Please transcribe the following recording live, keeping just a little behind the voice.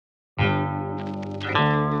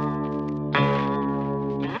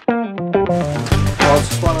Well, it's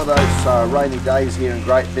just one of those rainy days here in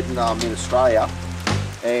Great Britain, in Australia,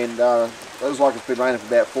 and it looks like it's been raining for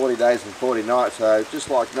about 40 days and 40 nights, so just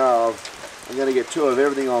like now, I'm going to get two of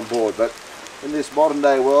everything on board. But in this modern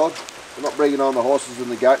day world, we're not bringing on the horses and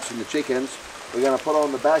the goats and the chickens. We're going to put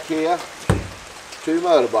on the back here two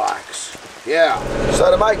motorbikes. Yeah. So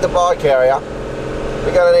to make the bike carrier,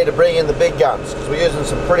 we're going to need to bring in the big guns, because we're using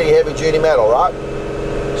some pretty heavy duty metal, right?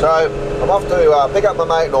 So I'm off to pick up my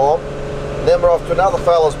mate Norm, and then we're off to another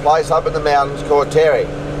fella's place up in the mountains called Terry,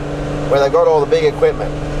 where they've got all the big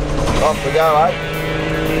equipment. Off we go, eh?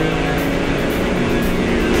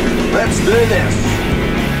 Let's do this.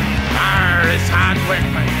 It's hard work,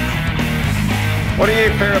 mate. What do you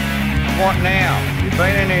want now? You've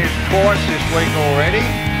been in here twice this week already,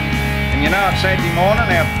 and you know it's Saturday morning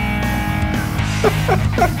now.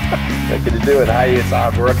 What can you do it? Hey, it's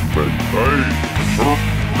hard work. But hey,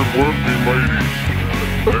 hard work, me ladies.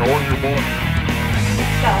 They on your mark.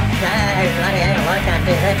 No, bloody hell, I can't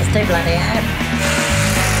do that. It's too bloody hard.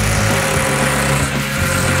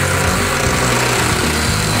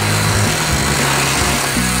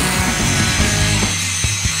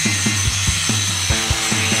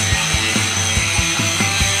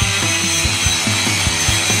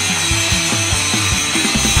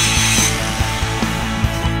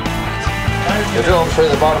 We're drilling through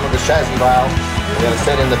the bottom of the chassis rail. We're going to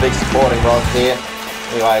set in the big supporting rods here.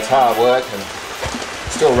 Anyway, it's hard work and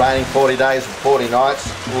it's still raining 40 days and 40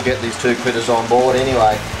 nights. We'll get these two critters on board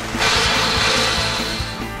anyway.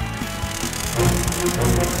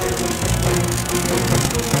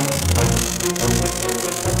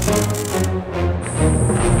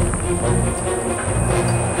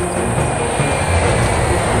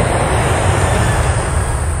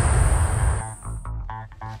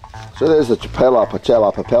 So there's the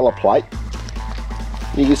propeller plate.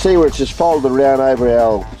 You can see where it's just folded around over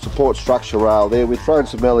our support structure rail there. We've thrown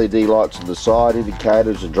some LED lights on the side,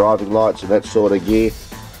 indicators and driving lights and that sort of gear.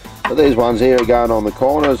 But these ones here are going on the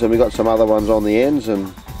corners, and we've got some other ones on the ends,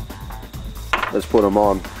 and let's put them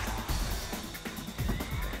on.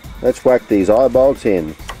 Let's whack these eye bolts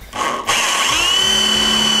in.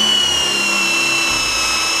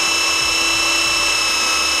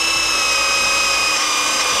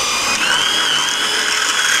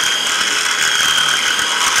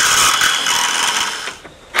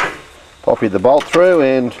 Poppy the bolt through,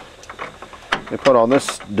 and we put on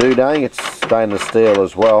this doodang. It's stainless steel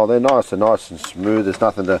as well. They're nice and smooth. There's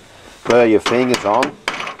nothing to burr your fingers on.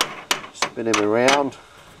 Spin them around,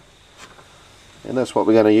 and that's what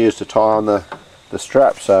we're going to use to tie on the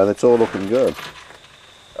strap. So that's all looking good.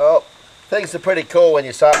 Well, things are pretty cool when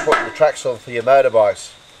you start putting the tracks on for your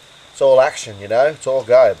motorbikes. It's all action, you know. It's all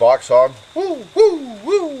go. Bike's on. Woo, woo,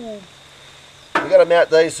 woo. We've got to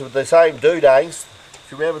mount these with the same doodangs.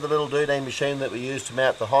 If you remember the little doodang machine that we used to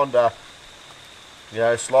mount the Honda, you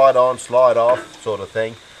know, slide on, slide off sort of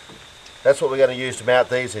thing. That's what we're going to use to mount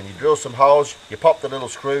these in. You drill some holes, you pop the little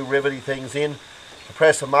screw rivety things in, you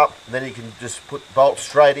press them up, and then you can just put bolts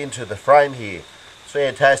straight into the frame here. It's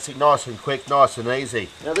fantastic, nice and quick, nice and easy.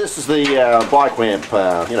 Now this is the bike ramp,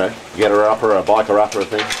 you know, getter upper, a biker upper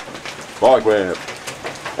thing. Bike ramp.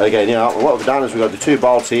 Okay, now what we've done is we've got the two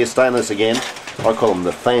bolts here, stainless again. I call them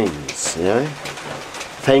the fangs, you know.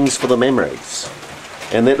 Fangs for the memories.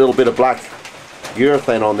 And that little bit of black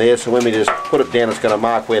urethane on there, so when we just put it down, it's going to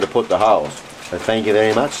mark where to put the holes. So thank you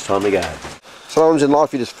very much, time to go. Sometimes in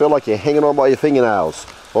life you just feel like you're hanging on by your fingernails.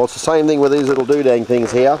 Well, it's the same thing with these little doodang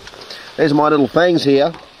things here. There's my little fangs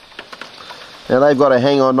here. Now they've got to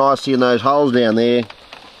hang on nicely in those holes down there,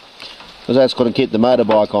 because that's going to keep the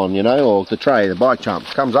motorbike on, you know, or the tray, the bike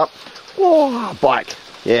jumps. Comes up, oh, bike,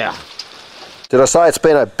 yeah. Did I say it's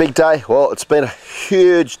been a big day? Well, it's been a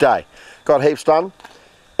huge day. Got heaps done,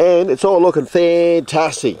 and it's all looking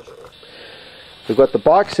fantastic. We've got the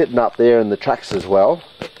bike sitting up there and the tracks as well.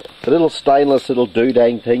 The little stainless little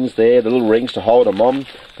doodang things there, the little rings to hold them on.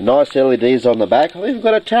 The nice LEDs on the back. I've even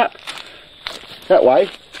got a tap. That way,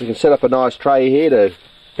 you can set up a nice tray here to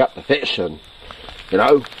gut the fish and, you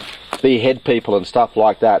know, be head people and stuff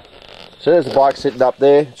like that. So there's the bike sitting up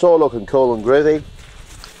there. It's all looking cool and groovy.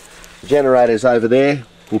 Generators over there.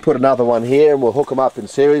 We'll put another one here and we'll hook them up in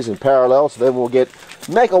series in parallel, so then we'll get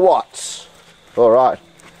megawatts. Alright,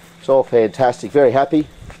 it's all fantastic, very happy.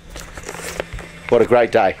 What a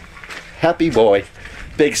great day. Happy boy.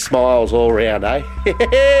 Big smiles all round, eh?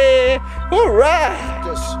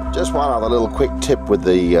 Alright! Just one other little quick tip with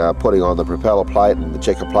the putting on the propeller plate and the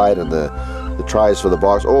checker plate and the the trays for the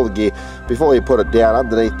bikes, all the gear. Before you put it down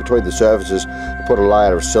underneath between the surfaces, you put a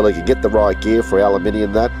layer of silica, get the right gear for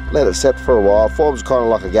aluminium, that, let it set for a while, forms kind of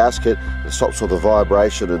like a gasket, and stops all the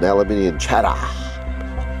vibration and aluminium chatter.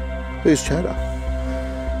 Who's chatter?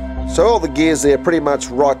 So all the gears there pretty much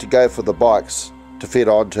right to go for the bikes to fit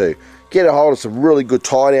onto. Get a hold of some really good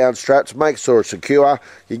tie down straps, make sure it's secure.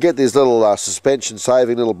 You get these little suspension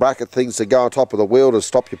saving little bracket things that go on top of the wheel to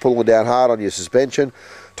stop you pulling down hard on your suspension.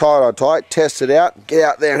 Tie it on tight, test it out, get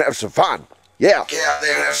out there and have some fun. Yeah. Get out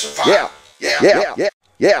there and have some fun. Yeah. Yeah. Yeah. Yeah.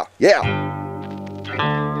 Yeah. Yeah.